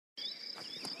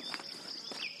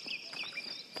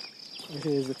It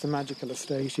is. It's a magical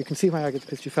estate. You can see why Agatha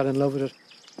Christie fell in love with it.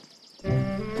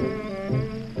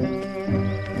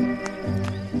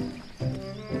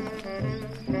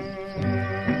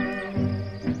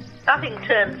 Nothing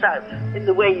turns out in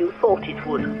the way you thought it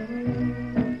would.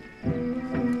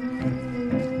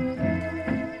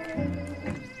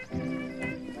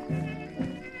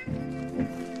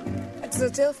 Does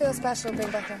it still feel special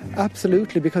being back there?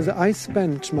 Absolutely, because I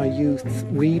spent my youth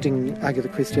reading Agatha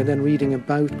Christie and then reading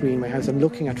about Greenway House and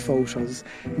looking at photos,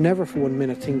 never for 1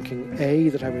 minute thinking, A,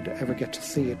 that I would ever get to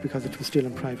see it because it was still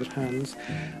in private hands,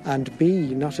 and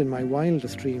B, not in my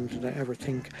wildest dreams did I ever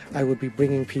think I would be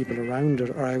bringing people around it,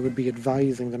 or I would be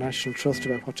advising the National Trust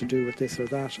about what to do with this or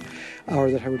that, or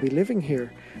that I would be living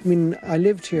here. I mean, I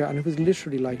lived here and it was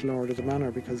literally like Lord of the Manor,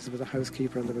 because there was a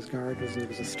housekeeper and there was gardeners and there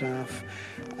was a staff,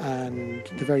 and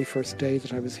the very first day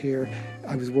that I was here,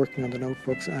 I was working on the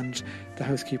notebooks and the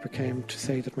housekeeper came to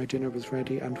say that my dinner was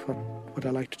ready and what would I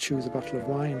like to choose, a bottle of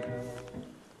wine.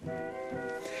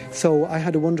 So I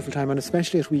had a wonderful time, and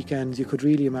especially at weekends you could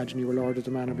really imagine you were Lord of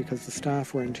the Manor because the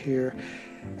staff weren't here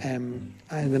and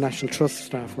the National Trust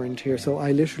staff weren't here, so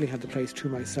I literally had the place to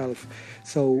myself.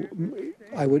 So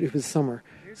it was summer,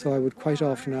 so I would quite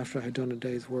often, after I had done a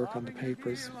day's work on the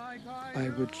papers, I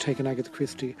would take an Agatha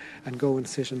Christie and go and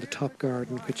sit in the top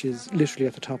garden, which is literally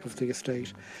at the top of the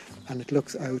estate, and it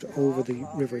looks out over the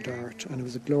River Dart, and it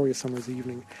was a glorious summer's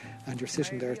evening, and you're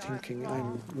sitting there thinking,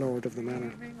 I'm Lord of the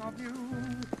Manor.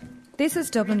 This is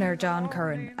Dubliner John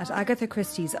Curran at Agatha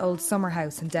Christie's old summer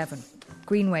house in Devon,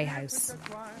 Greenway House.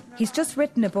 He's just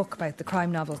written a book about the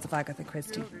crime novels of Agatha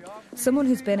Christie, someone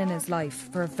who's been in his life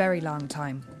for a very long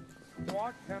time.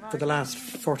 For the last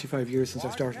 45 years since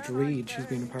I started to read, she's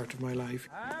been a part of my life.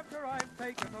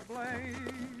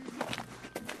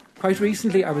 Quite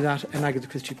recently I was at an Agatha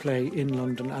Christie play in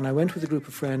London, and I went with a group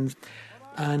of friends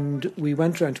and we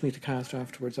went round to meet the cast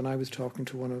afterwards, and I was talking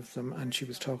to one of them and she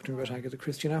was talking to me about Agatha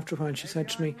Christie, and after a while she said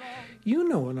to me, you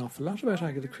know an awful lot about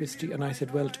Agatha Christie. And I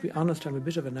said, well, to be honest, I'm a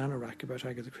bit of an anorak about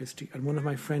Agatha Christie. And one of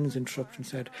my friends interrupted and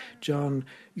said, John,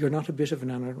 you're not a bit of an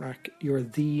anorak, you're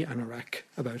the anorak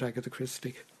about Agatha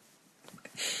Christie.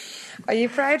 Are you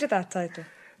proud of that title?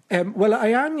 Well, I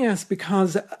am, yes,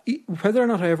 because whether or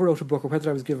not I ever wrote a book or whether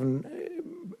I was given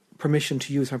permission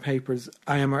to use her papers,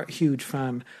 I am a huge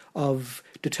fan of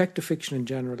detective fiction in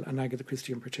general and Agatha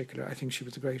Christie in particular. I think she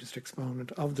was the greatest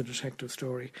exponent of the detective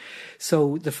story.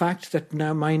 So the fact that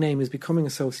now my name is becoming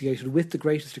associated with the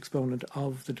greatest exponent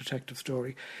of the detective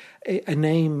story, a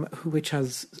name which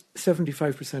has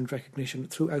 75% recognition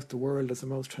throughout the world as the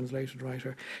most translated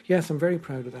writer, yes, I'm very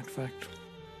proud of that fact.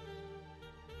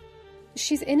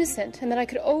 She's innocent, and that I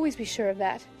could always be sure of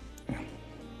that.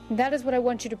 That is what I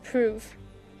want you to prove.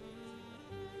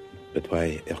 But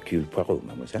why Hercule Poirot,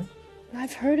 mademoiselle?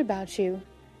 I've heard about you.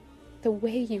 The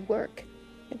way you work.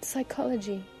 It's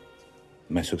psychology.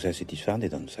 My success is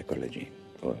founded on psychology.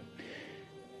 Or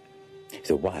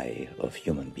the why of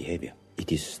human behavior.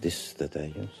 It is this that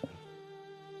I use.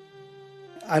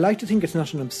 I like to think it's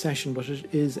not an obsession, but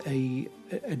it is a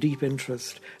deep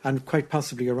interest, and quite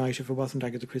possibly you're right, if it wasn't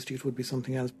Agatha Christie it would be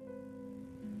something else.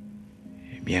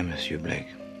 Eh bien, Monsieur Blake,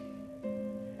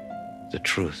 the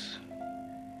truth,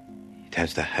 it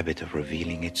has the habit of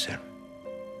revealing itself.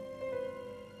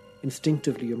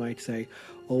 Instinctively you might say,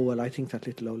 oh, well, I think that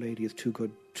little old lady is too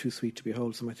good, too sweet to be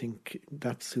wholesome. I think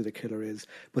that's who the killer is.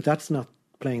 But that's not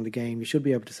playing the game. You should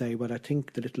be able to say, well, I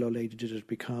think the little old lady did it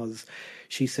because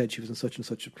she said she was in such and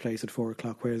such a place at 4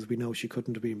 o'clock, whereas we know she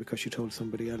couldn't have been because she told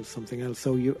somebody else something else.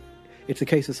 So it's a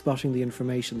case of spotting the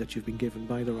information that you've been given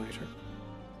by the writer.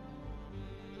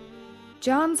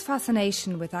 John's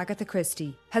fascination with Agatha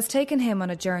Christie has taken him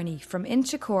on a journey from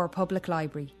Inchicore Public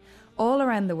Library, all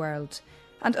around the world,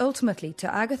 and ultimately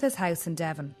to Agatha's house in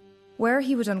Devon, where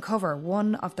he would uncover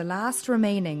one of the last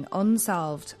remaining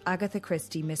unsolved Agatha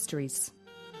Christie mysteries.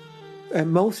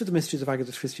 Most of the mysteries of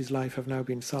Agatha Christie's life have now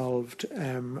been solved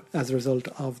as a result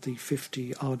of the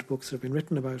 50-odd books that have been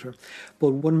written about her. But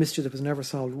one mystery that was never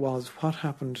solved was what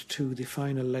happened to the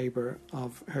final labour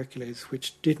of Hercules,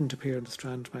 which didn't appear in the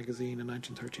Strand magazine in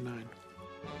 1939.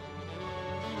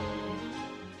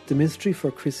 The mystery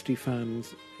for Christie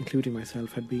fans, including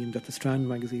myself, had been that the Strand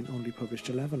magazine only published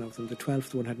 11 of them. The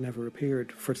 12th one had never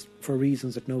appeared for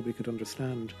reasons that nobody could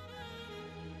understand.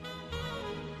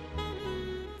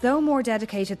 Though more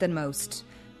dedicated than most,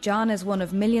 John is one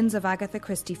of millions of Agatha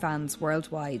Christie fans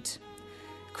worldwide.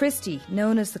 Christie,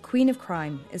 known as the Queen of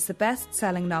Crime, is the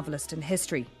best-selling novelist in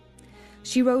history.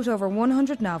 She wrote over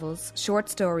 100 novels, short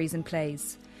stories and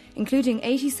plays, including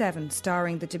 87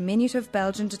 starring the diminutive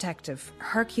Belgian detective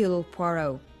Hercule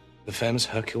Poirot. The famous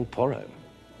Hercule Poirot.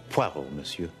 Poirot,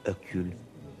 monsieur. Hercule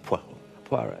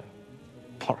Poirot.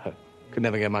 Poirot. Could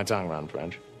never get my tongue around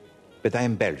French. But I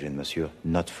am Belgian, monsieur,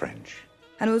 not French.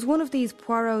 And it was one of these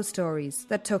Poirot stories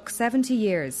that took 70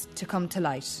 years to come to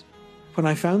light. When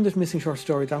I found this missing short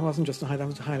story, that wasn't just a highlight, that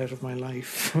was the highlight of my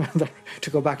life. To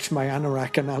go back to my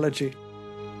anorak analogy.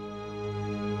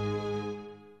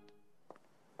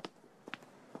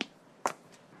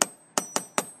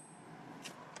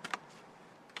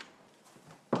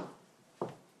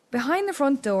 Behind the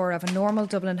front door of a normal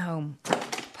Dublin home,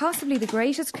 possibly the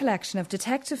greatest collection of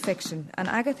detective fiction and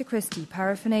Agatha Christie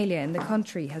paraphernalia in the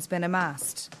country has been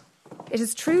amassed. It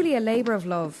is truly a labour of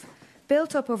love,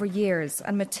 built up over years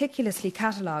and meticulously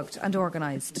catalogued and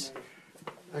organised.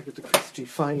 Agatha Christie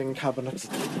filing cabinets,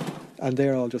 and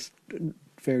they're all just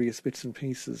various bits and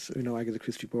pieces. You know, Agatha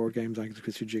Christie board games, Agatha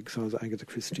Christie jigsaws, Agatha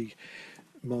Christie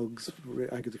mugs,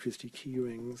 Agatha Christie key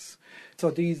rings. So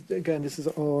these, again, this is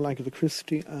all Agatha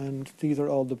Christie, and these are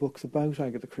all the books about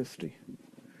Agatha Christie,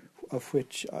 of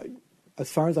which,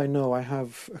 as far as I know, I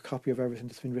have a copy of everything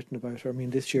that's been written about her. I mean,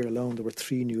 this year alone there were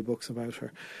 3 new books about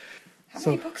her. How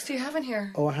many books do you have in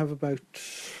here? Oh, I have about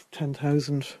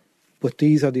 10,000. But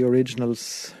these are the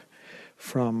originals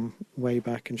from way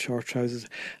back in short trousers.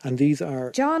 And these are...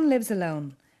 John lives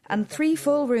alone, and 3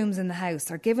 full rooms in the house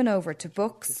are given over to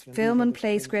books, film and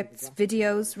play scripts,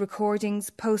 videos, recordings,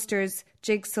 posters,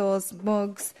 jigsaws,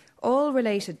 mugs, all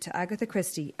related to Agatha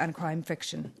Christie and crime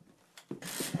fiction.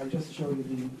 I'll just show you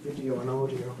the video and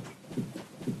audio.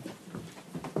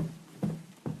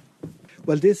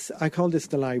 Well, I call this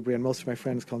the library, and most of my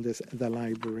friends call this the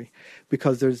library,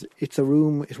 because it's a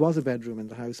room, it was a bedroom in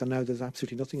the house, and now there's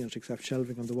absolutely nothing in it except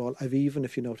shelving on the wall. I've even,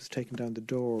 if you notice, taken down the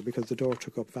door, because the door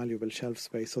took up valuable shelf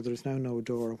space, so there's now no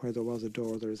door, and where there was a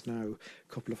door, there is now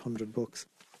a couple of 100 books.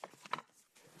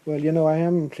 Well, you know, I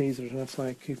am pleased with it, and that's why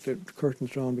I keep the curtains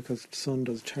drawn, because the sun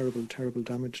does terrible, terrible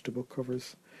damage to book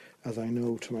covers, as I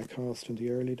know to my cost in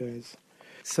the early days.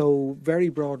 So very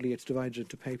broadly it's divided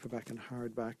into paperback and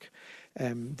hardback.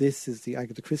 This is the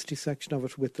Agatha Christie section of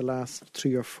it, with the last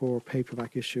 3 or 4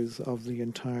 paperback issues of the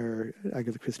entire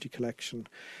Agatha Christie collection.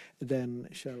 Then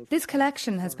this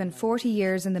collection has been 40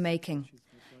 years in the making.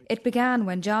 It began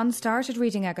when John started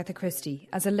reading Agatha Christie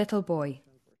as a little boy.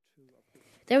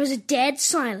 There was a dead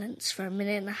silence for a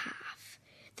minute and a half.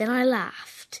 Then I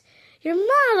laughed. "You're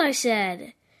mad," I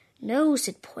said. "No,"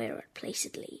 said Poirot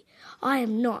placidly. "I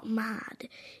am not mad.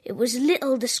 It was a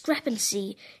little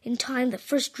discrepancy in time that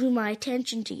first drew my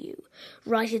attention to you,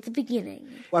 right at the beginning."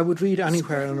 I would read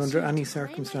anywhere and under any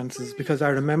circumstances, because I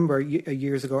remember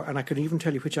years ago, and I could even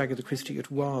tell you which Agatha Christie it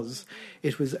was.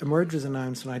 It was A Murder is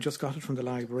Announced, and I just got it from the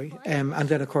library. And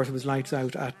then, of course, it was Lights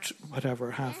Out at,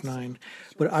 9:30.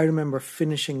 But I remember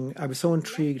I was so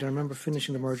intrigued, I remember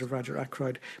finishing The Murder of Roger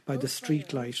Ackroyd by the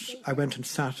streetlight. I went and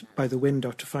sat by the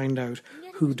window to find out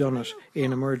who done it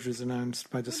in A Murder is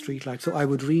Announced by the streetlight. So I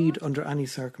would read under any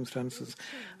circumstances,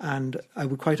 and I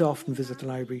would quite often visit the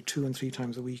library 2 and 3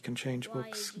 times a week and change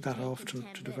books that often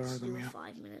to devour them. Yeah.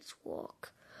 5 minutes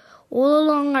walk. All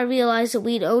along I realised that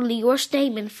we'd only your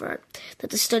statement for it,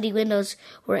 that the study windows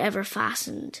were ever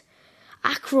fastened.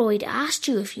 Ackroyd asked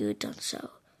you if you had done so.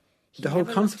 The whole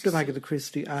concept of Agatha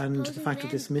Christie and the fact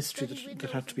of this mystery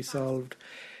that had to be solved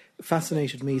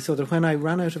fascinated me, so that when I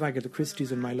ran out of Agatha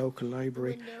Christie's in my local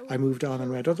library, I moved on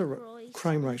and read other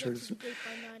crime writers.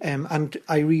 And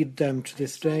I read them to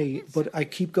this day, but I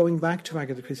keep going back to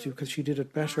Agatha Christie because she did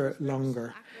it better,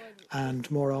 longer,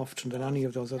 and more often than any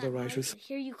of those other writers. I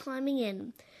hear you climbing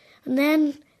in, and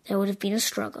then there would have been a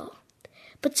struggle.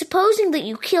 But supposing that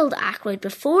you killed Ackroyd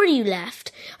before you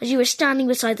left, as you were standing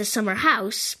beside the summer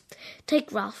house,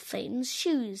 take Ralph Faden's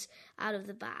shoes out of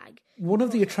the bag. One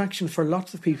of the attractions for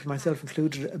lots of people, myself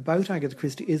included, about Agatha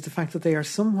Christie is the fact that they are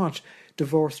somewhat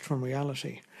divorced from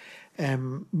reality.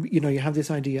 You have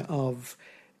this idea of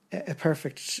a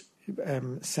perfect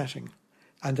setting,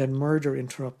 and then murder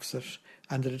interrupts it,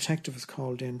 and the detective is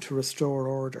called in to restore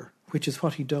order, which is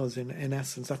what he does in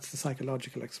essence. That's the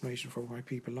psychological explanation for why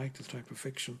people like this type of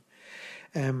fiction.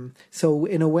 So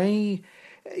in a way,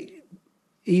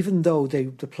 even though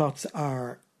the plots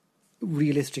are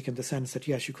realistic in the sense that,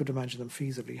 yes, you could imagine them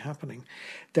feasibly happening,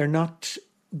 they're not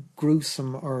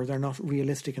gruesome, or they're not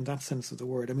realistic in that sense of the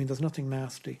word. I mean, there's nothing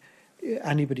nasty.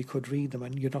 Anybody could read them,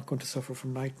 and you're not going to suffer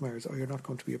from nightmares, or you're not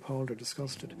going to be appalled or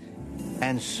disgusted.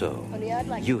 And so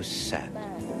you sat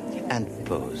and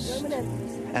posed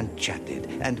and chatted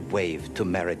and waved to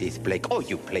Meredith Blake. Oh,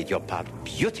 you played your part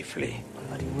beautifully.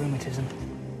 Bloody rheumatism.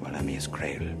 Well, Amias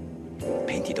Crail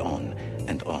painted on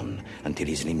until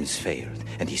his limbs failed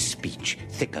and his speech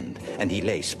thickened, and he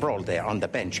lay sprawled there on the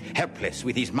bench, helpless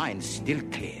with his mind still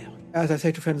clear. As I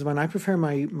say to friends of mine, I prefer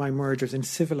my murders in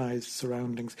civilised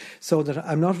surroundings, so that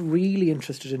I'm not really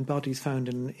interested in bodies found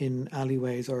in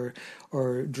alleyways or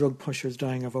drug pushers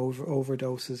dying of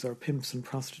overdoses or pimps and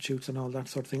prostitutes and all that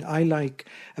sort of thing. I like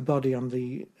a body on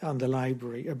the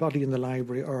library, a body in the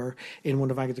library, or in one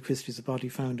of Agatha Christie's, a body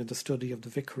found in the study of the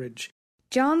vicarage.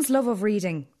 John's love of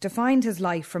reading defined his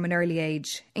life from an early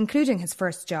age, including his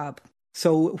first job.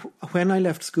 So when I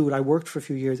left school, I worked for a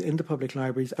few years in the public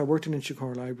libraries. I worked in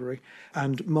Inchicore Library,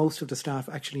 and most of the staff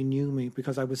actually knew me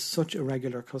because I was such a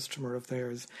regular customer of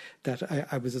theirs that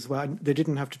I was as well. They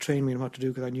didn't have to train me in what to do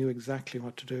because I knew exactly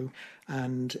what to do.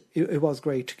 And it was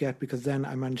great to get, because then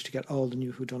I managed to get all the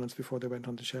new whodunits before they went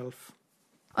on the shelf.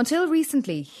 Until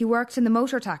recently, he worked in the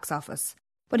motor tax office,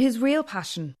 but his real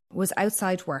passion was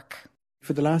outside work.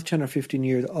 For the last 10 or 15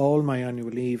 years, all my annual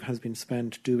leave has been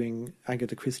spent doing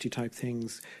Agatha Christie type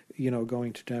things,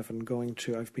 going to Devon,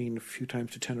 I've been a few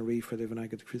times to Tenerife where they have an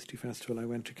Agatha Christie festival. I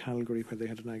went to Calgary where they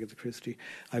had an Agatha Christie.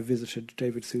 I visited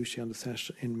David Suchy on the set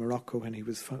in Morocco when he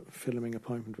was filming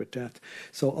Appointment with Death.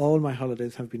 So all my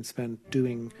holidays have been spent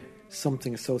doing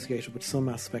something associated with some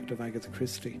aspect of Agatha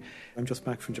Christie. I'm just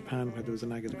back from Japan where there was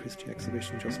an Agatha Christie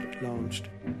exhibition just launched.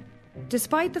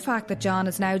 Despite the fact that John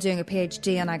is now doing a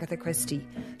PhD on Agatha Christie,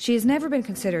 she has never been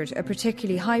considered a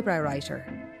particularly highbrow writer.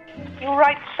 You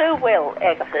write so well,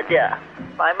 Agatha, dear,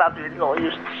 my mother-in-law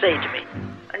used to say to me.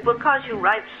 And because you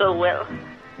write so well,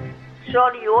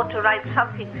 surely you ought to write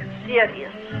something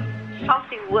serious,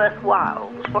 something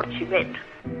worthwhile, was what she meant.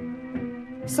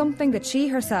 Something that she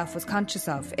herself was conscious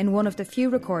of in one of the few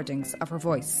recordings of her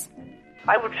voice.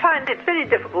 I would find it very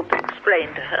difficult to explain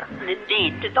to her, and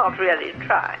indeed did not really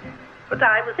try. But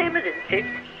I was eminently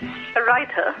a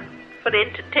writer for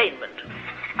entertainment.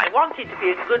 I wanted to be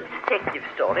a good detective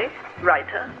story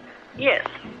writer, yes.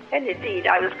 And indeed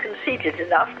I was conceited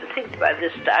enough to think by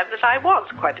this time that I was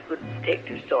quite a good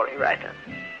detective story writer.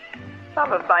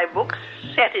 Some of my books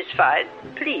satisfied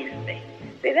and pleased me.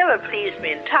 They never pleased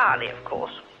me entirely, of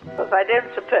course, because I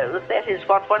don't suppose that is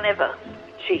what one ever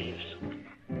achieves.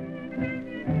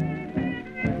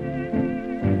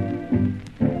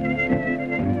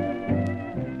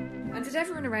 Did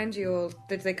everyone around you all,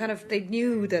 they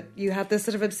knew that you had this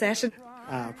sort of obsession?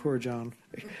 Poor John.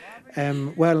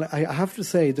 Well, I have to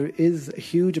say there is a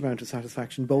huge amount of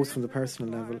satisfaction, both from the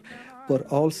personal level, but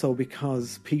also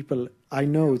because people, I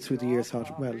know through the years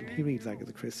thought, well, he reads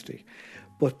Agatha Christie.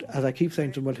 But as I keep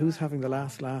saying to them, well, who's having the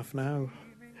last laugh now?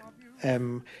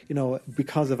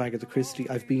 Because of Agatha Christie,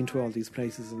 I've been to all these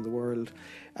places in the world,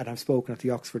 and I've spoken at the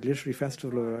Oxford Literary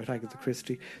Festival about Agatha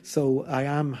Christie, so I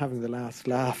am having the last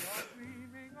laugh.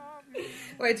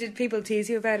 Why, did people tease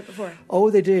you about it before?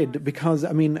 Oh, they did, because,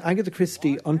 Agatha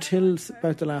Christie, until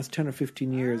about the last 10 or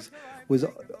 15 years, was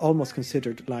almost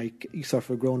considered like sort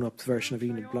of a grown-up's version of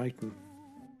Enid Blyton.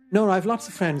 No, I have lots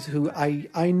of friends who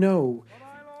I know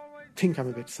think I'm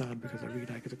a bit sad because I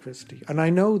read Agatha Christie. And I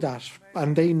know that,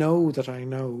 and they know that I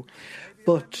know.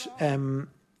 But, I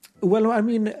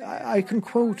can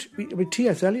quote,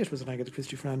 T.S. Eliot was an Agatha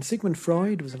Christie fan, Sigmund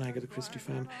Freud was an Agatha Christie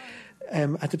fan.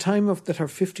 At the time that her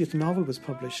 50th novel was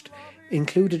published,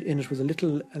 included in it was a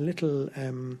little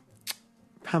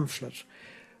pamphlet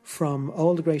from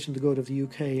all the great and the good of the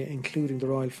UK, including the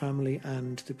royal family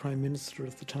and the Prime Minister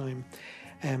at the time,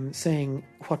 saying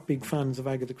what big fans of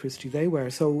Agatha Christie they were.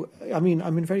 So, I'm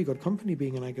in very good company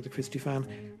being an Agatha Christie fan.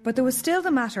 But there was still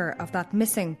the matter of that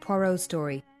missing Poirot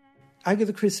story.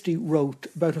 Agatha Christie wrote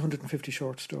about 150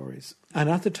 short stories. And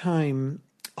at the time,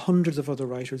 hundreds of other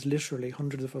writers, literally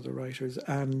hundreds of other writers,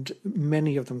 and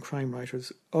many of them crime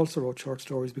writers, also wrote short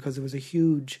stories because there was a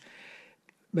huge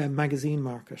magazine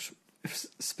market,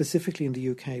 specifically in the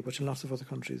UK, but in lots of other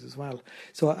countries as well.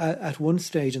 So at one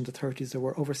stage in the 30s, there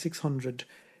were over 600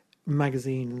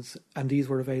 magazines, and these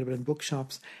were available in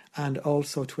bookshops and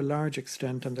also to a large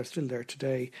extent, and they're still there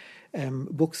today,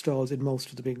 bookstalls in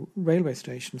most of the big railway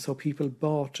stations. So people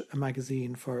bought a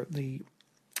magazine for the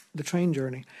train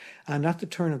journey. And at the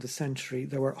turn of the century,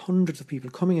 there were hundreds of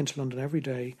people coming into London every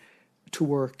day to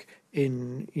work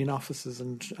in offices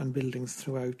and buildings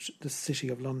throughout the city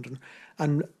of London.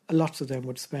 And lots of them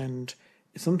would spend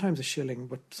sometimes a shilling,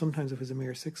 but sometimes it was a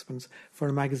mere sixpence for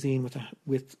a magazine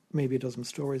with maybe a dozen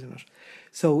stories in it.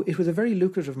 So it was a very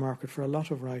lucrative market for a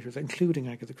lot of writers, including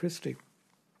Agatha Christie.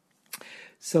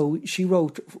 So she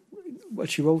wrote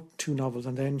 2 novels,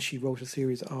 and then she wrote a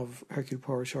series of Hercule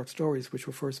Poirot short stories, which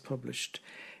were first published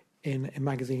in a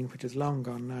magazine which is long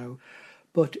gone now.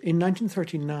 But in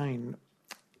 1939,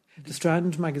 the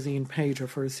Strand magazine paid her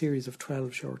for a series of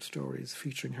 12 short stories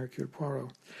featuring Hercule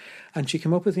Poirot. And she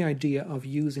came up with the idea of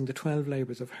using the 12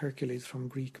 labours of Hercules from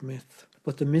Greek myth.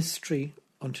 But the mystery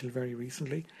until very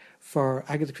recently. For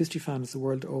Agatha Christie fans the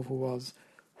world over was,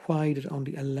 why did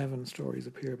only 11 stories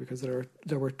appear? Because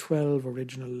there were 12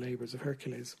 original labours of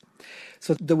Hercules.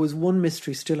 So there was one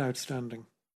mystery still outstanding.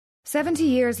 70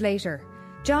 years later,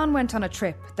 John went on a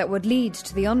trip that would lead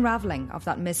to the unravelling of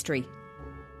that mystery.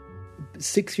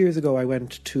 6 years ago I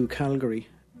went to Calgary,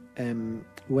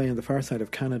 way on the far side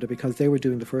of Canada, because they were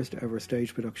doing the first ever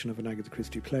stage production of an Agatha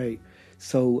Christie play.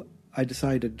 So I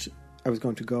decided I was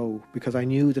going to go, because I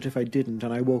knew that if I didn't,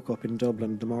 and I woke up in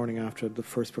Dublin the morning after the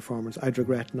first performance, I'd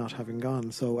regret not having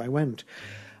gone. So I went.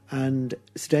 And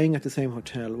staying at the same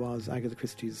hotel was Agatha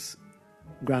Christie's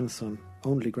grandson,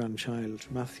 only grandchild,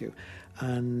 Matthew.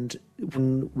 And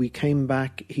when we came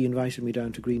back, he invited me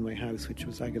down to Greenway House, which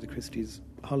was Agatha Christie's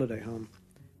holiday home.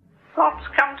 Thoughts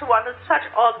come to one at such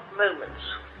odd moments.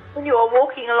 When you are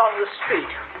walking along the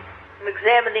street and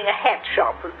examining a hat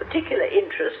shop with particular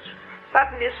interest,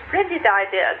 suddenly a splendid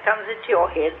idea comes into your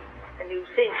head and you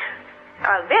think,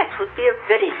 now that would be a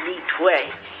very neat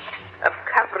way of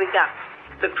covering up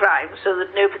the crime so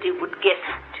that nobody would guess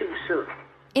it too soon.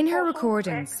 In her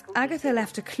recordings, Agatha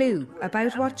left a clue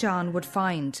about what John would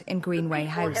find in Greenway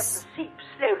House. It will seep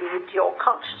slowly into your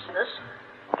consciousness,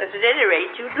 but at any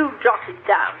rate you do jot it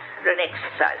down in an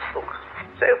exercise book.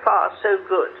 So far, so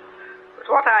good. But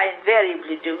what I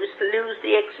invariably do is to lose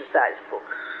the exercise book.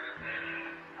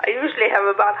 I usually have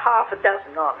about half a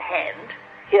dozen on hand,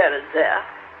 here and there,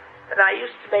 and I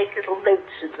used to make little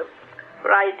notes in them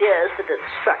for ideas that had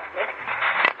struck me,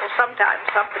 or sometimes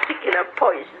some particular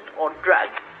poison or drug,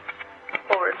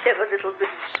 or a clever little bit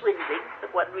of swindling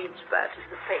that one reads about in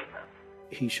the paper.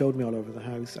 He showed me all over the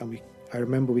house, and I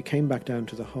remember we came back down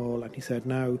to the hall, and he said,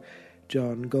 now,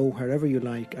 John, go wherever you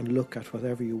like and look at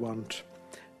whatever you want.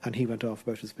 And he went off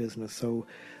about his business. So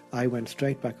I went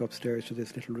straight back upstairs to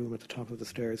this little room at the top of the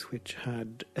stairs, which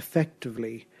had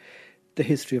effectively the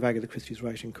history of Agatha Christie's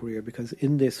writing career, because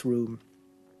in this room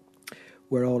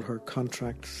were all her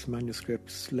contracts,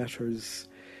 manuscripts, letters,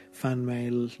 fan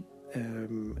mail,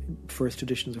 first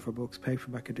editions of her books,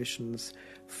 paperback editions,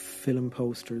 film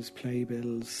posters,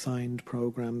 playbills, signed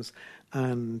programmes,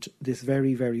 and this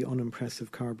very, very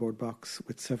unimpressive cardboard box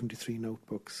with 73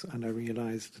 notebooks. And I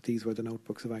realised that these were the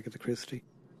notebooks of Agatha Christie.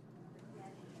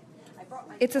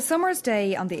 It's a summer's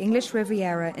day on the English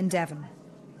Riviera in Devon.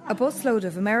 A busload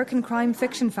of American crime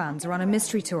fiction fans are on a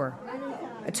mystery tour.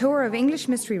 A tour of English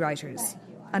mystery writers.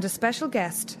 And a special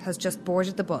guest has just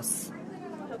boarded the bus.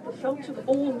 The fount of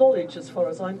all knowledge, as far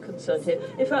as I'm concerned here.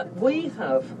 In fact, we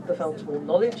have the fount of all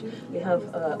knowledge. We have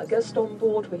a guest on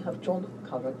board. We have John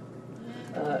Curran,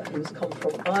 who's come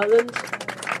from Ireland.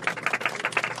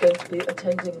 He's going to be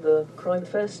attending the Crime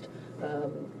Fest.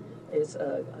 Is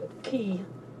a key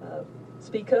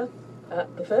speaker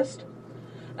at the fest,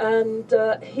 and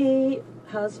he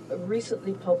has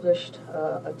recently published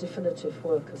a definitive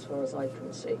work, as far as I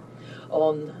can see,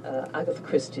 on Agatha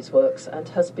Christie's works, and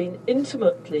has been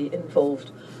intimately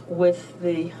involved with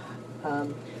the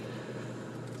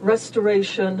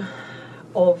restoration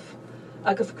of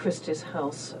Agatha Christie's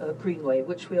house, Greenway,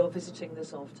 which we are visiting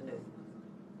this afternoon.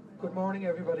 Good morning,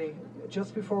 everybody.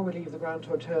 Just before we leave the Grand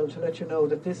Hotel, to let you know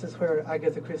that this is where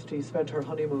Agatha Christie spent her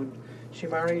honeymoon. She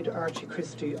married Archie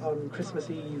Christie on Christmas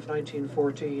Eve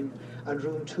 1914, and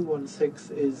room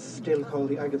 216 is still called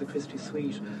the Agatha Christie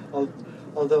Suite,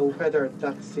 although whether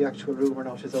that's the actual room or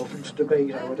not is open to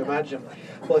debate, I would imagine.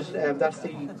 But that's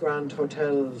the Grand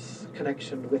Hotel's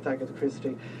connection with Agatha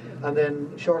Christie. And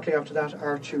then shortly after that,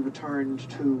 Archie returned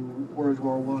to World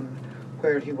War I,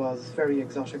 where he was very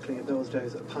exotically in those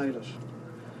days a pilot.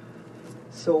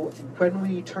 So when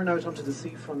we turn out onto the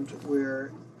seafront,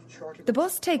 we're shortly... The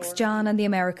bus takes John and the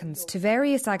Americans to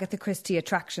various Agatha Christie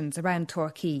attractions around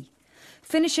Torquay,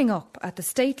 finishing up at the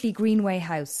stately Greenway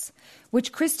House,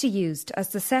 which Christie used as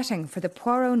the setting for the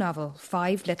Poirot novel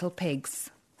Five Little Pigs.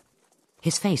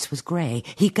 His face was grey.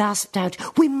 He gasped out,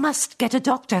 "We must get a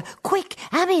doctor! Quick,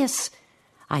 Ammius!"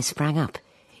 I sprang up.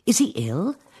 "Is he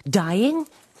ill? Dying?"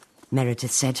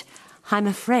 Meredith said, "I'm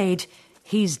afraid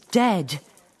he's dead."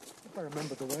 I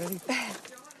remember the way.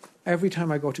 Every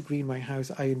time I go to Greenway House,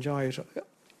 I enjoy it.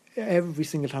 Every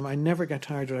single time. I never get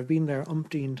tired of it. I've been there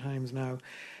umpteen times now,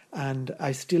 and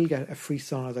I still get a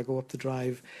frisson as I go up the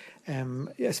drive,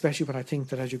 especially when I think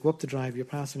that as you go up the drive, you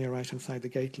pass on your right-hand side the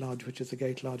Gate Lodge, which is the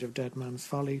Gate Lodge of Dead Man's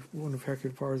Folly, one of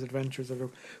Hercule Poirot's adventures.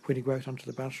 When you go out onto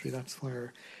the Battery, that's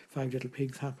where Five Little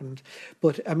Pigs happened.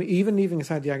 But even leaving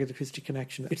aside the Agatha Christie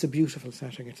connection, it's a beautiful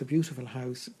setting. It's a beautiful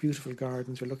house, beautiful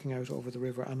gardens. You're looking out over the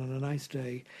river, and on a nice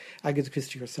day, Agatha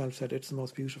Christie herself said it's the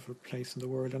most beautiful place in the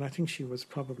world, and I think she was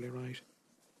probably right.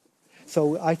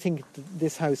 So I think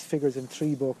this house figures in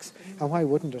 3 books, and why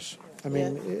wouldn't it? I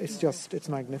mean, it's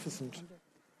magnificent.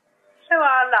 So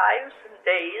our lives and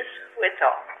days went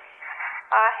on.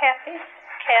 Our happy,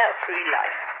 carefree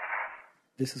life.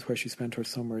 This is where she spent her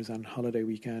summers and holiday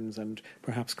weekends and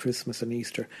perhaps Christmas and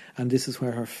Easter. And this is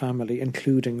where her family,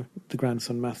 including the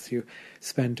grandson Matthew,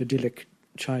 spent idyllic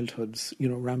childhoods,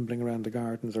 rambling around the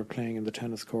gardens or playing in the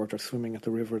tennis court or swimming at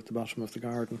the river at the bottom of the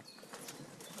garden.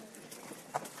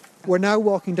 We're now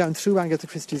walking down through Agatha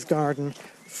Christie's garden.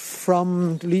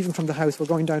 Leaving from the house, we're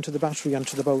going down to the Battery and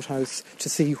to the boathouse to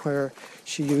see where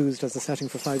she used as a setting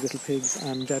for Five Little Pigs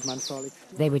and Dead Man's Folly.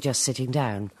 They were just sitting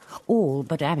down, all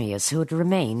but Amyas, who had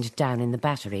remained down in the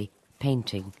Battery,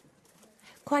 painting.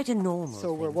 Quite a normal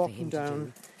So we're thing walking for him to down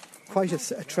do. quite a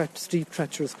steep,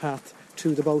 treacherous path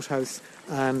to the boathouse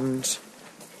and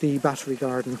the Battery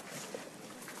garden.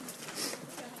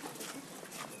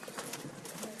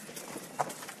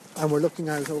 And we're looking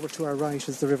out over to our right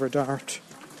is the River Dart.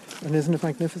 And isn't it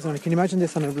magnificent? Can you imagine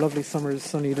this on a lovely summer's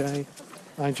sunny day?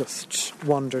 I just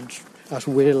wandered at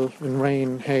will in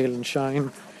rain, hail and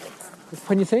shine.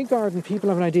 When you say garden, people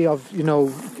have an idea of,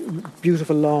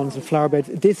 beautiful lawns and flower beds.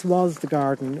 This was the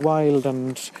garden, wild,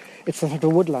 and it's a sort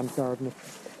of woodland garden.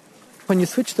 When you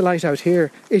switch the light out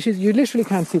here, you literally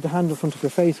can't see the hand in front of your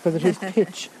face because it is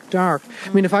pitch dark. I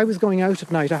mean, if I was going out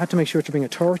at night, I had to make sure to bring a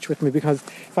torch with me because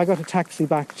if I got a taxi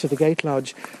back to the gate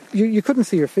lodge, you couldn't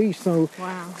see your feet. So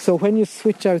when you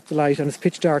switch out the light and it's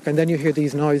pitch dark and then you hear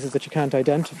these noises that you can't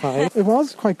identify, it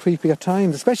was quite creepy at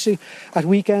times, especially at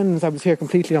weekends. I was here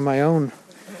completely on my own.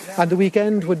 And the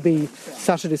weekend would be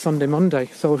Saturday, Sunday, Monday.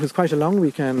 So it was quite a long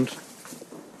weekend.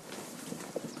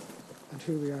 And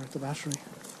here we are at the Battery.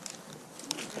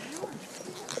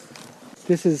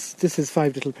 This is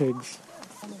Five Little Pigs.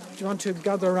 Do you want to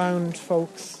gather round,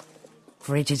 folks?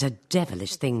 For it is a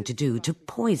devilish thing to do to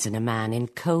poison a man in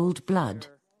cold blood.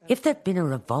 If there'd been a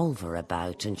revolver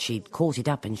about and she'd caught it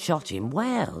up and shot him,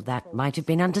 well, that might have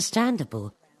been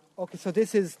understandable. OK, so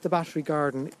this is the Battery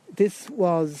garden. This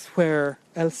was where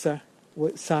Elsa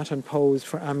sat and posed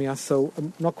for Amyas, so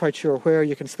I'm not quite sure where,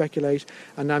 you can speculate,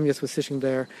 and Amyas was sitting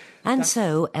there. And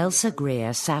so Elsa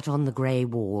Greer sat on the grey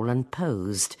wall and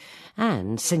posed,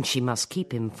 and since she must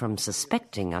keep him from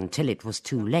suspecting until it was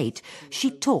too late, she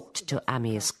talked to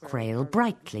Amyas Crail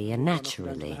brightly and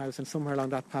naturally. And somewhere along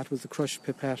that path was the crushed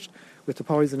pipette with the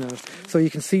poison in it. So you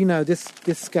can see now this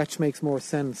sketch makes more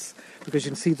sense because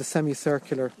you can see the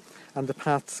semicircular and the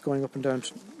paths going up and down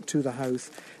to the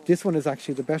house. This one is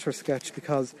actually the better sketch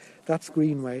because that's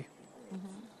Greenway,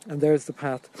 and there's the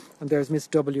path, and there's Miss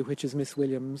W, which is Miss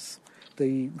Williams,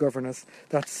 the governess.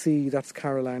 That's C, that's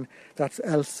Caroline, that's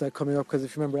Elsa coming up, because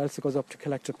if you remember, Elsa goes up to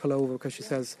collect a pullover because she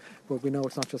says, well, we know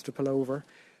it's not just a pullover.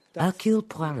 Hercule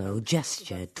Poirot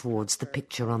gestured towards the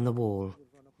picture on the wall.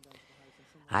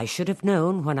 I should have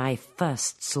known when I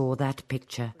first saw that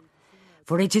picture,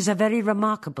 for it is a very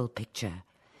remarkable picture.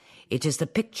 It is the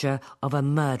picture of a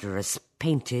murderess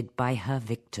painted by her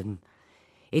victim.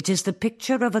 It is the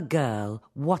picture of a girl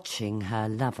watching her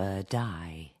lover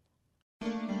die.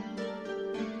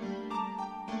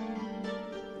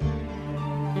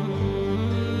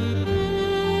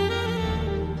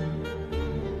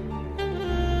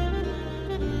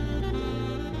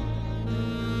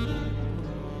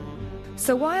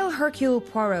 So while Hercule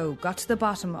Poirot got to the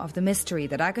bottom of the mystery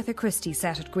that Agatha Christie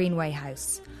set at Greenway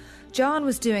House, John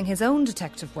was doing his own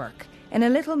detective work in a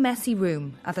little messy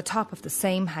room at the top of the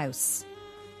same house.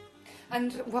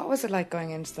 And what was it like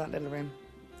going into that little room?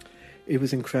 It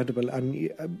was incredible,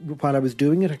 and while I was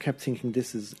doing it, I kept thinking,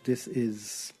 this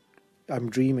is, I'm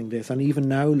dreaming this. And even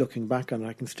now, looking back on it,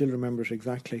 I can still remember it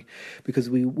exactly, because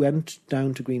we went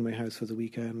down to Greenway House for the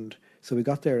weekend. So we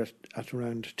got there at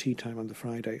around tea time on the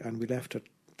Friday, and we left at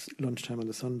lunchtime on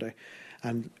the Sunday.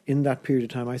 And in that period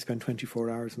of time, I spent 24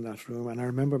 hours in that room. And I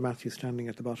remember Matthew standing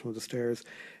at the bottom of the stairs,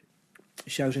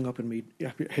 shouting up at me.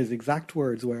 His exact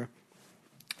words were,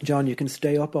 "John, you can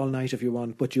stay up all night if you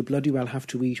want, but you bloody well have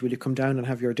to eat. Will you come down and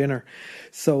have your dinner?"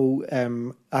 So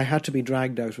I had to be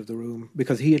dragged out of the room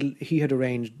because he had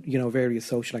arranged, various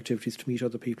social activities to meet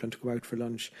other people and to go out for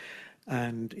lunch.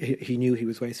 And he knew he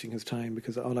was wasting his time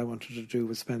because all I wanted to do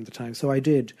was spend the time. So I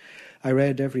did. I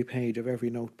read every page of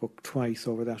every notebook twice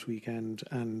over that weekend,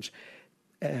 and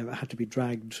I had to be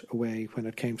dragged away when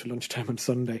it came to lunchtime on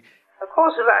Sunday. Of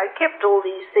course, if I kept all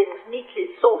these things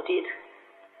neatly sorted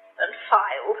and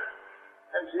filed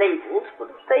and labelled, would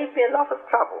have saved me a lot of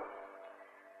trouble.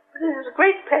 But it is a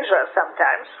great pleasure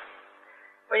sometimes,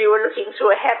 when you were looking through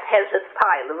a haphazard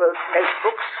pile of old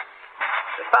notebooks,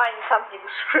 to find something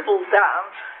scribbled down,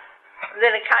 and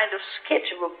then a kind of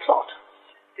sketch of a plot,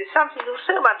 It is something you've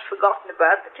so much forgotten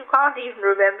about that you can't even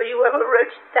remember you ever wrote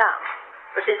it down.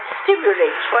 But it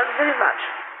stimulates one very much,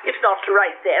 if not to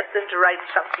write that, then to write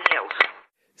something else.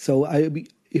 So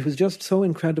it was just so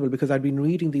incredible because I'd been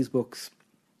reading these books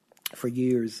for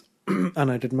years and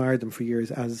I'd admired them for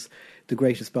years as the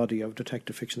greatest body of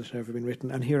detective fiction that had ever been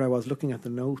written. And here I was looking at the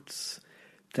notes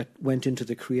that went into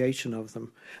the creation of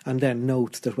them, and then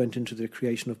notes that went into the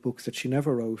creation of books that she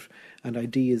never wrote, and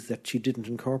ideas that she didn't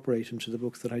incorporate into the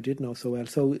books that I did know so well.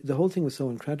 So the whole thing was so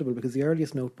incredible because the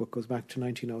earliest notebook goes back to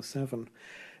 1907.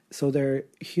 So they're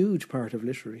a huge part of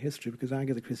literary history because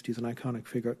Agatha Christie is an iconic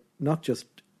figure, not just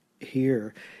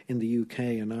here in the UK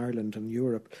and Ireland and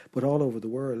Europe, but all over the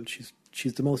world.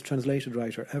 She's the most translated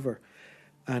writer ever,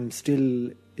 and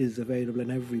still is available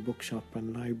in every bookshop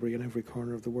and library in every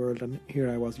corner of the world. And here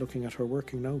I was looking at her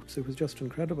working notes. It was just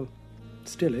incredible.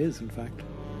 Still is, in fact.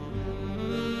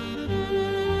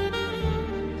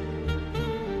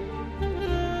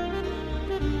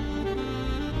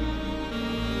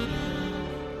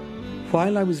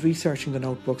 While I was researching the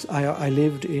notebooks, I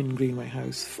lived in Greenway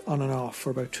House on and off for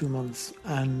about 2 months.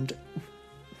 And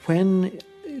when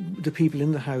the people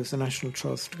in the house, the National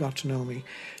Trust, got to know me,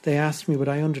 they asked me would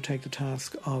I undertake the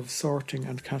task of sorting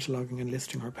and cataloguing and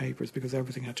listing her papers because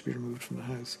everything had to be removed from the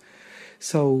house.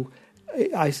 So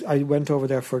I went over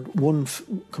there for 1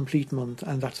 complete month,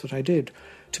 and that's what I did.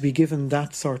 To be given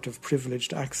that sort of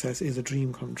privileged access is a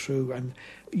dream come true, and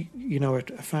you know, a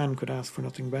fan could ask for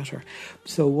nothing better.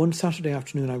 So one Saturday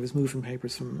afternoon I was moving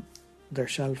papers from their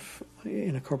shelf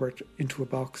in a cupboard into a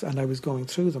box, and I was going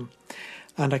through them.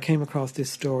 And I came across this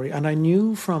story, and I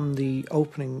knew from the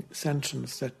opening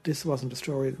sentence that this wasn't a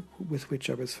story with which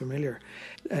I was familiar.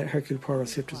 Hercule Poirot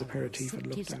sipped his aperitif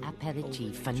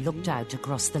and looked out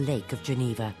across the lake of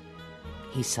Geneva.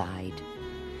 He sighed.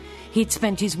 He'd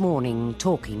spent his morning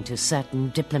talking to certain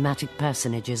diplomatic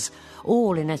personages,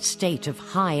 all in a state of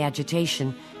high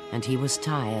agitation, and he was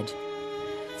tired,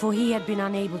 for he had been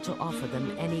unable to offer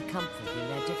them any comfort in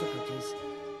their difficulties.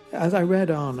 As I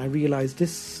read on, I realised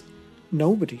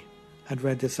nobody had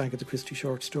read this Agatha Christie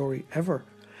short story ever.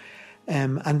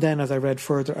 And then as I read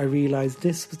further, I realised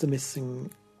this was the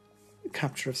missing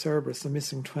capture of Cerberus, the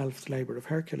missing 12th labour of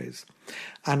Hercules.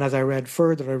 And as I read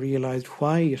further, I realised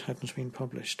why it hadn't been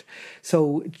published.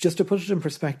 So just to put it in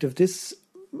perspective, this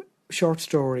short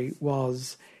story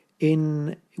was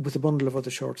with a bundle of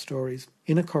other short stories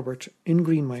in a cupboard in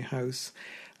Greenway House.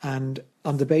 And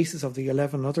on the basis of the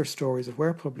 11 other stories that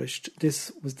were published, this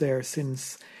was there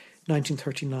since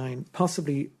 1939,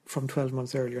 possibly from 12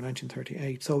 months earlier,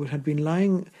 1938. So it had been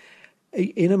lying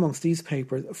in amongst these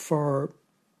papers for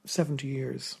 70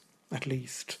 years at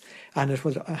least. And it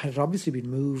had obviously been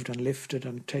moved and lifted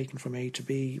and taken from A to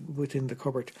B within the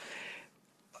cupboard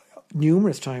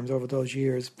numerous times over those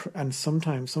years, and some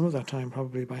of that time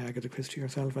probably by Agatha Christie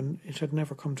herself, and it had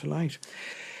never come to light.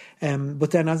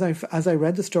 But then as I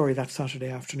read the story that Saturday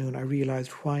afternoon, I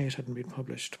realised why it hadn't been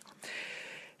published.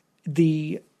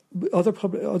 The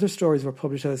other stories were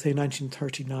published, as I say,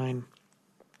 1939,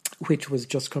 which was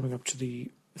just coming up to the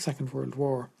Second World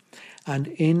War. And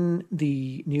in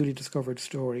the newly discovered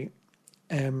story,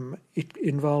 it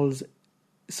involves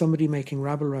somebody making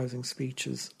rabble-rousing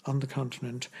speeches on the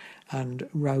continent and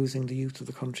rousing the youth of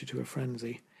the country to a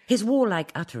frenzy. His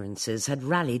warlike utterances had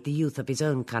rallied the youth of his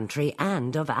own country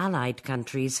and of allied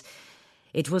countries.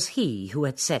 It was he who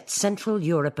had set Central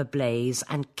Europe ablaze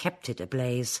and kept it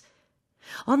ablaze.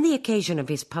 On the occasion of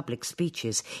his public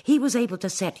speeches, he was able to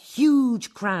set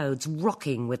huge crowds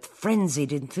rocking with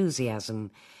frenzied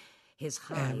enthusiasm. His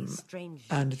high, strange...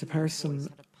 And the person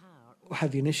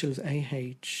had the initials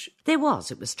A.H. There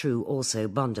was, it was true, also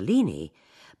Bondolini,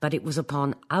 but it was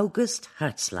upon August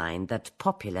Herzlein that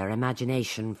popular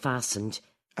imagination fastened.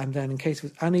 And then, in case there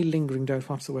was any lingering doubt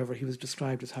whatsoever, he was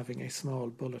described as having a small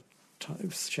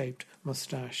bullet-shaped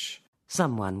moustache.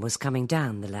 Someone was coming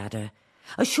down the ladder.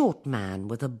 A short man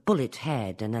with a bullet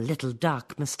head and a little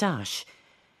dark moustache.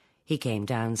 He came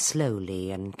down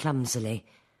slowly and clumsily.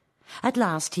 At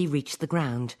last he reached the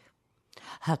ground.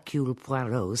 Hercule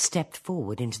Poirot stepped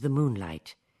forward into the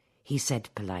moonlight. He said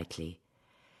politely,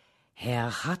 "Herr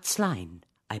Herzlein,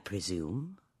 I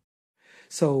presume?"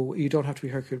 So you don't have to be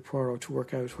Hercule Poirot to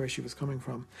work out where she was coming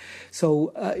from.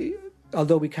 So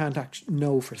although we can't actually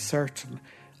know for certain,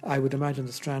 I would imagine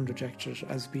the Strand rejected it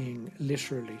as being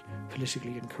literally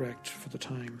politically incorrect for the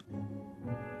time.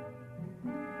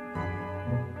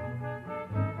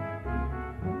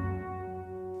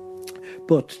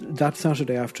 But that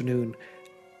Saturday afternoon,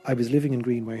 I was living in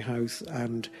Greenway House,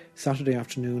 and Saturday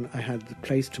afternoon I had the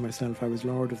place to myself. I was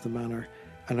lord of the manor,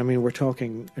 And I mean, we're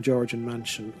talking a Georgian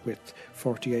mansion with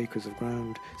 40 acres of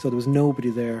ground. So there was nobody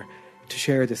there to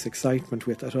share this excitement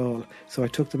with at all. So I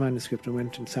took the manuscript and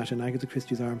went and sat in Agatha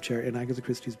Christie's armchair in Agatha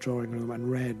Christie's drawing room and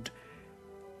read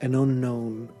an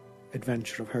unknown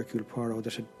adventure of Hercule Poirot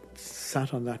that had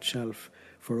sat on that shelf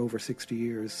for over 60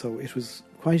 years. So it was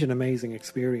quite an amazing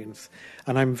experience.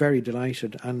 And I'm very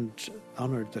delighted and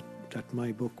honoured that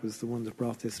my book was the one that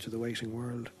brought this to the waiting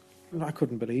world. I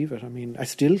couldn't believe it. I mean, I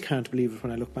still can't believe it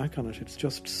when I look back on it. It's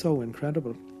just so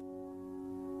incredible.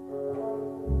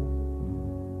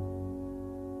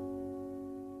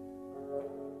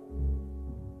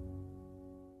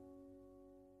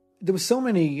 There were so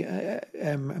many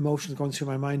emotions going through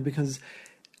my mind because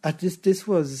at this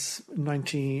was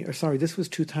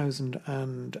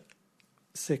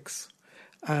 2006,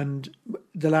 and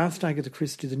the last Agatha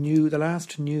Christie, the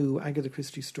last new Agatha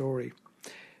Christie story,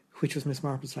 which was Miss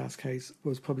Marple's last case,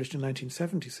 was published in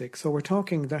 1976. So we're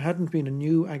talking, there hadn't been a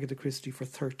new Agatha Christie for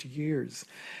 30 years.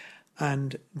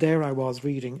 And there I was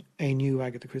reading a new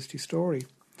Agatha Christie story.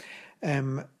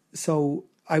 So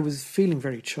I was feeling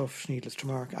very chuffed, needless to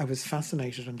remark. I was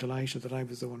fascinated and delighted that I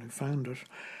was the one who found it.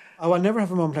 Oh, I'll never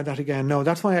have a moment like that again. No,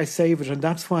 that's why I save it. And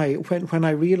that's why when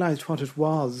I realised what it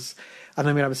was, and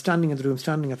I mean, I was standing in the room,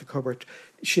 standing at the cupboard,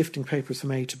 shifting papers from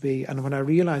A to B. And when I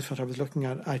realised what I was looking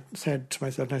at, I said to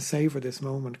myself, now savour this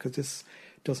moment, because this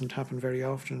doesn't happen very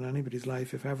often in anybody's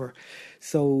life, if ever.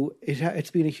 So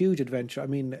it's been a huge adventure. I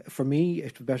mean, for me,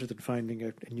 it's better than finding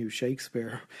a new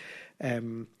Shakespeare,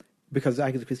 because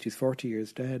Agatha Christie's 40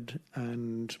 years dead,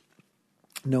 and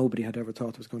nobody had ever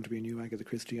thought there was going to be a new Agatha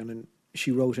Christie. And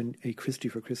she wrote a Christie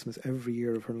for Christmas every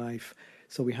year of her life.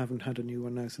 So we haven't had a new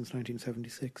one now since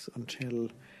 1976, until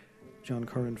John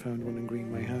Curran found one in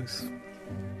Greenway House.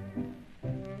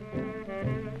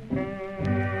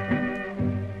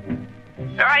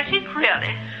 I think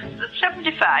really that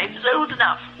 75 is old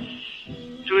enough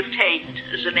to attain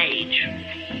as an age.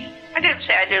 I don't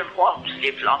say I don't want to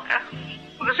live longer,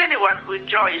 because anyone who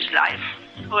enjoys life,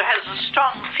 who has a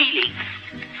strong feeling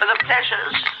for the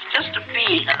pleasures just of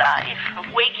being alive, of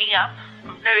waking up,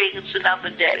 of knowing it's another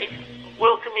day, of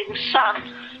welcoming sun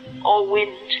or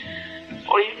wind,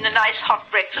 or even a nice hot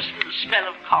breakfast and the smell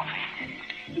of coffee.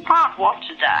 You can't want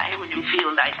to die when you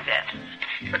feel like that.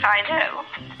 But I know,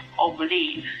 or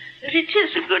believe, that it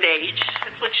is a good age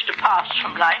at which to pass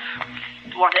from life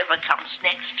to whatever comes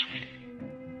next.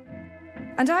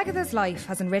 And Agatha's life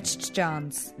has enriched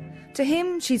John's. To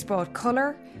him, she's brought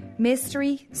colour,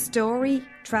 mystery, story,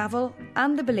 travel,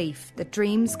 and the belief that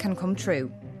dreams can come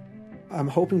true. I'm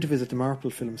hoping to visit the Marple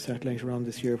film set later on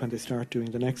this year when they start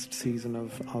doing the next season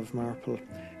of Marple.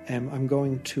 I'm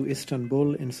going to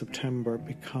Istanbul in September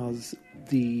because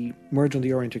the Murder on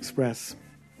the Orient Express,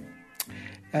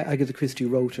 Agatha Christie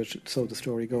wrote it, so the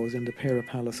story goes, in the Pera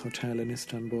Palace Hotel in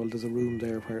Istanbul. There's a room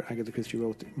there where Agatha Christie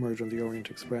wrote Murder on the Orient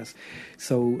Express.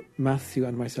 So Matthew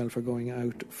and myself are going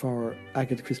out for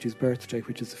Agatha Christie's birthday,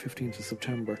 which is the 15th of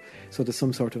September. So there's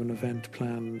some sort of an event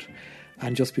planned.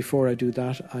 And just before I do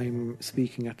that, I'm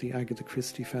speaking at the Agatha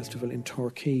Christie Festival in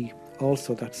Torquay,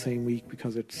 also that same week,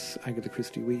 because it's Agatha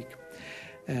Christie Week.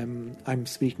 I'm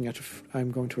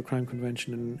going to a crime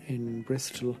convention in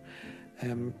Bristol,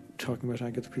 talking about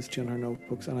Agatha Christie and her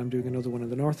notebooks, and I'm doing another one in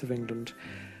the north of England.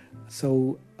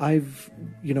 So I've,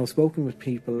 spoken with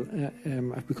people,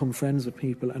 I've become friends with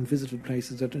people and visited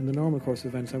places that in the normal course of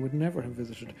events I would never have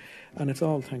visited, and it's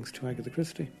all thanks to Agatha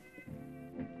Christie.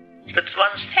 But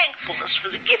one's thankfulness for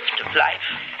the gift of life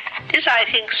is, I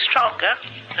think, stronger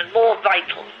and more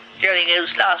vital during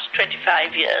those last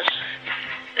 25 years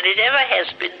than it ever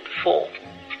has been before.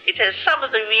 It has some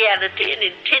of the reality and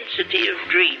intensity of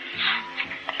dreams.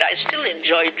 And I still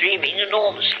enjoy dreaming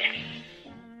enormously.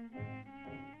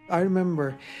 I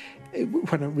remember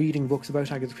when I'm reading books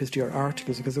about Agatha Christie, or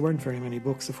articles, because there weren't very many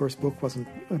books. The first book wasn't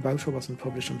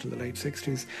published until the late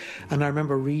 60s. And I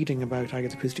remember reading about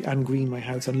Agatha Christie and Greenway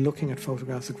House and looking at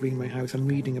photographs of Greenway House and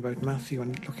reading about Matthew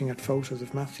and looking at photos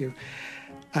of Matthew.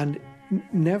 And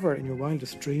never in your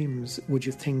wildest dreams would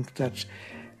you think that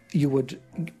you would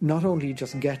not only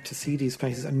just get to see these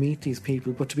places and meet these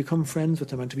people, but to become friends with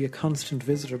them and to be a constant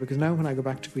visitor. Because now when I go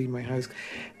back to Greenway House,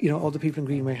 all the people in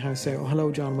Greenway House say, "Oh,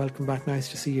 hello, John, welcome back, nice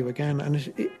to see you again."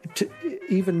 And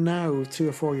even now, 3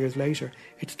 or 4 years later,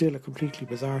 it's still a completely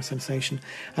bizarre sensation.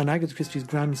 And Agatha Christie's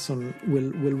grandson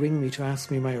will ring me to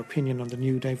ask me my opinion on the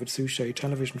new David Suchet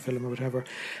television film or whatever.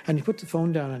 And you put the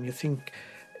phone down and you think,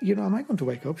 am I going to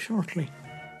wake up shortly?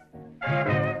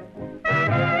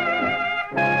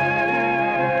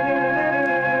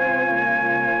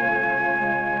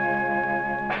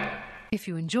 If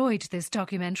you enjoyed this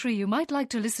documentary, you might like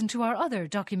to listen to our other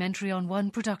Documentary on One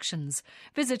productions.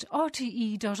 Visit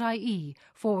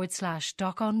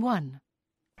rte.ie/doc-on-one.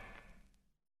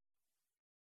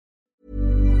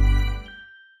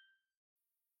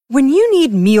 When you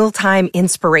need mealtime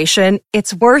inspiration,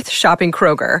 it's worth shopping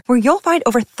Kroger, where you'll find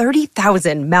over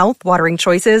 30,000 mouth-watering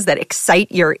choices that excite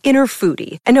your inner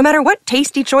foodie. And no matter what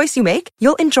tasty choice you make,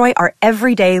 you'll enjoy our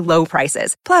everyday low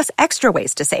prices, plus extra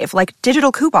ways to save, like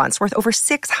digital coupons worth over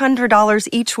 $600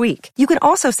 each week. You can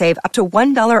also save up to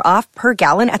 $1 off per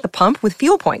gallon at the pump with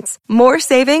fuel points. More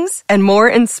savings and more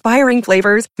inspiring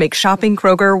flavors make shopping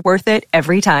Kroger worth it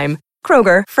every time.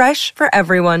 Kroger, fresh for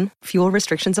everyone. Fuel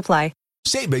restrictions apply.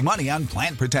 Save big money on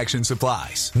plant protection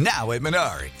supplies, now at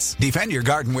Menards. Defend your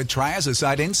garden with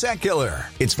Triazicide Insect Killer.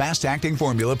 Its fast-acting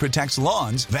formula protects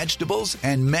lawns, vegetables,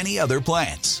 and many other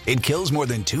plants. It kills more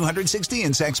than 260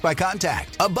 insects by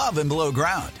contact, above and below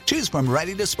ground. Choose from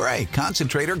ready to spray,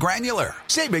 concentrate, or granular.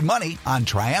 Save big money on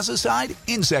Triazicide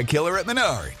Insect Killer at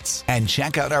Menards. And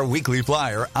check out our weekly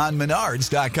flyer on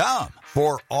Menards.com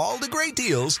for all the great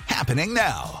deals happening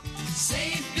now.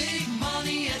 Save